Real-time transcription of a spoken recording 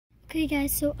Okay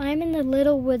guys, so I'm in the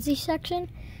Li'l Woodzeez section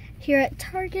here at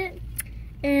Target,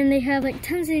 and they have like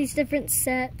tons of these different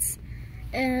sets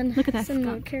and look at that some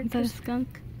skunk. characters. Is that a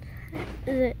skunk?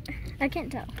 Is it? I can't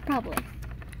tell. Probably.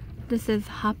 This is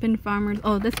Hoppin' Farmers.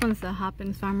 Oh, this one's the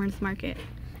Hoppin' Farmers Market.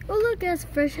 Oh look, there's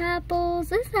fresh apples.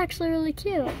 This is actually really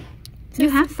cute. So you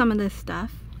have some of this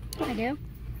stuff. I do.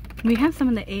 We have some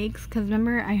of the eggs, because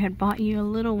remember I had bought you a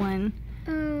little one.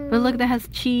 But look, that has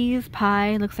cheese,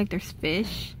 pie, looks like there's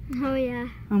fish. Oh yeah.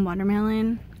 And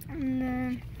watermelon.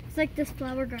 And it's like this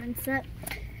flower garden set.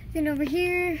 Then over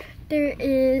here, there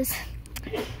is,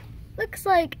 looks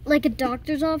like a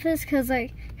doctor's office, because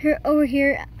like over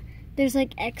here, there's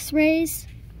like x-rays.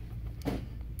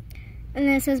 And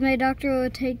then it says, my doctor will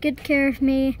take good care of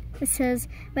me. It says,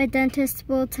 my dentist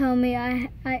will tell me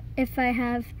if I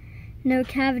have no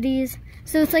cavities.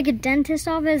 So it's like a dentist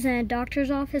office and a doctor's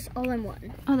office all in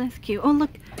one. Oh, that's cute. Oh, look.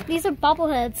 These are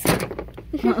bobbleheads.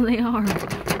 Well, they are.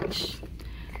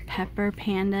 Pepper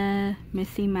Panda,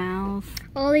 Missy Mouse,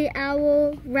 Ollie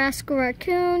Owl, Rascal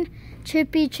Raccoon,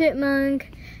 Chippy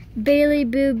Chipmunk, Bailey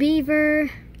Boo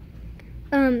Beaver,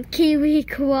 Kiwi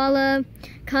Koala,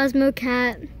 Cosmo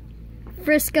Cat,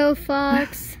 Frisco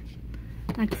Fox.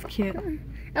 That's cute.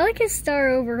 I like his star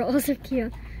overalls, they're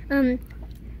cute.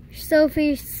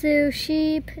 Sophie Sue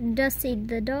Sheep, Dusty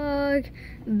the Dog,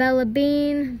 Bella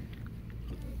Bean.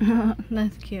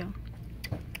 That's cute.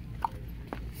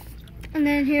 And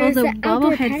then here's the the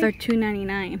bobbleheads are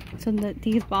 $2.99. So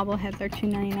these bobbleheads are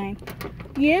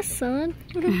 $2.99. Yes, son.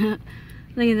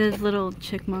 Look at this little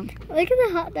chickmunk. Look at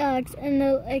the hot dogs and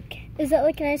the is that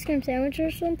like an ice cream sandwich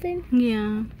or something?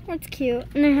 Yeah. That's cute.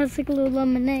 And it has like a little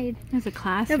lemonade. There's a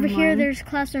classroom. Over here, one. there's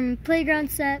classroom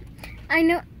playground set. I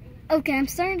know. Okay, I'm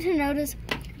starting to notice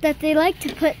that they like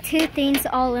to put two things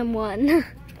all in one.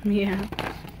 Yeah.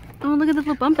 Oh, look at the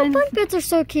little bump The bunk beds are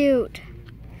so cute.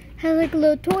 Has like a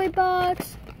little toy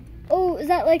box. Oh, is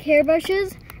that like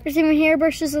hairbrushes? There's even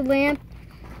hairbrushes, a lamp.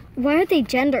 Why are they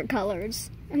gender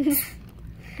colors?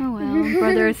 Oh well,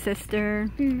 brother or sister.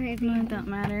 Maybe. It don't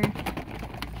matter.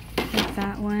 There's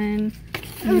that one.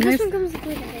 Oh, this one comes with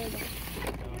like a hair.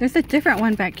 There's a different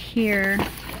one back here.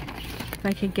 If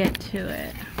I could get to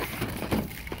it.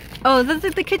 Oh, this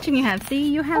is the kitchen you have.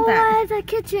 See, you have that. I have that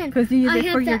kitchen. Because you use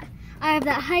it for your... I have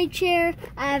that high chair.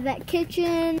 I have that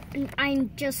kitchen. And I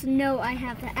just know I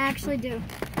have to actually do.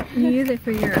 You use it for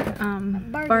your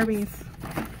Barbies.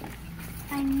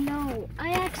 I know.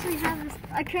 I actually have this.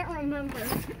 I can't remember.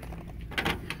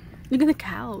 Look at the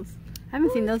cows. I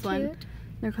haven't seen those cute. ones.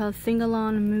 They're called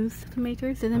Sing-Along Moose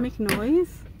Makers. Do they make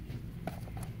noise?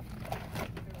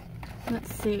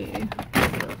 Let's see.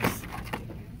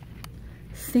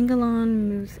 Sing-Along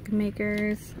Music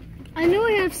Makers. I know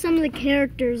I have some of the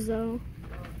characters though.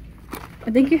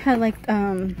 I think you had like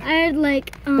I had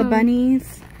like the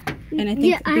bunnies and I think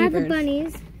yeah, the I had the beavers.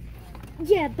 bunnies.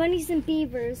 Yeah, bunnies and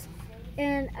beavers.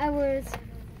 And I was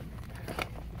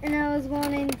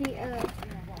wanting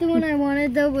the one I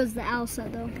wanted though was the owl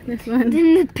set though. This one.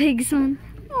 Then the pigs one.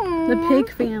 Aww. The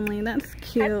pig family. That's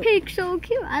cute. That pig's so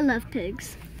cute. I love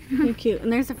pigs. They're cute.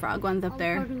 And there's the frog ones up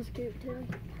there. The frog one's cute too.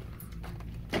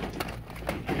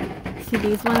 See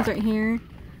these ones right here?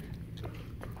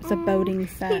 It's a boating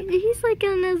set. He's like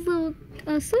in his little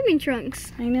swimming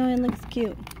trunks. I know, it looks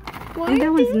cute. Why I think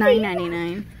that one's do they-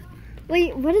 $9.99.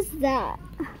 Wait, what is that?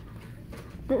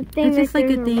 The thing It's just right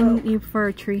like a there thing you for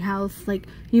a tree house. Like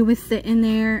you would sit in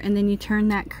there and then you turn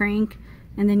that crank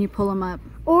and then you pull them up.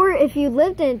 Or if you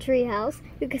lived in a tree house,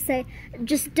 you could say,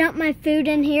 just dump my food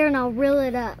in here and I'll reel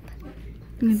it up.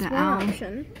 Look at the One owl.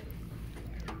 option.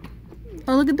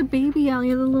 Oh, look at the baby owl.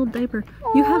 You have a little diaper.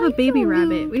 You have a baby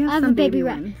rabbit. We have I have some a baby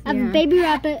ones. rabbit. I have a baby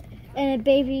rabbit and a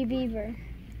baby beaver.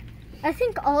 I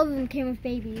think all of them came with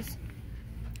babies.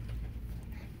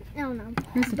 I don't know.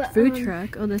 There's a food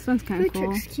truck. Oh, this one's kind of Food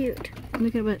cool. truck's cute.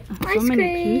 Look at what so Ice many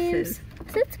creams. pieces.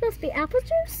 Is that supposed to be apple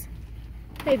juice?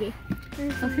 Maybe.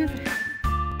 Oh, here's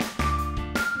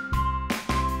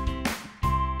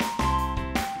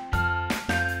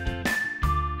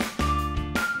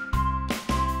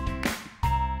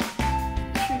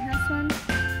Treehouse one.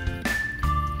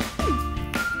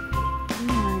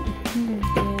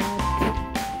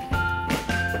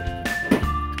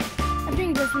 I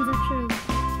think this one's actually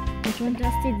Which one?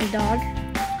 Dusty the dog.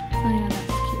 Oh yeah, that's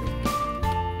cute.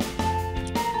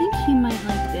 I think he might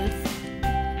like this.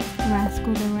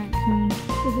 Rascal the raccoon.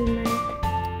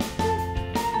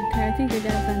 Okay, I think your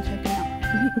dad's gonna check it out.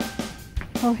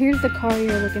 Oh, here's the car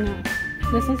you're looking at.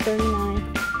 This is $39.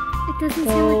 It doesn't So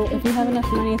sound like if you have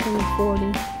enough money, it's only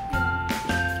 $40.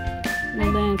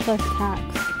 And then plus tax.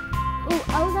 Oh,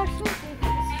 I was actually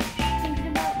thinking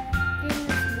about getting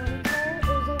this one.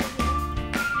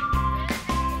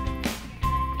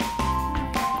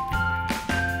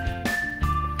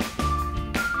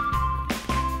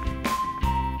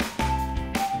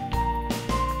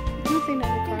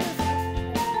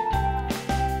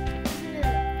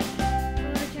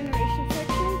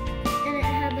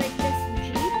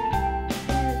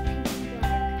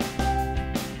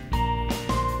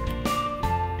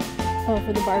 Oh,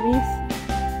 for the Barbies?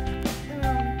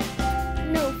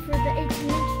 No, for the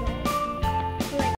 18-inch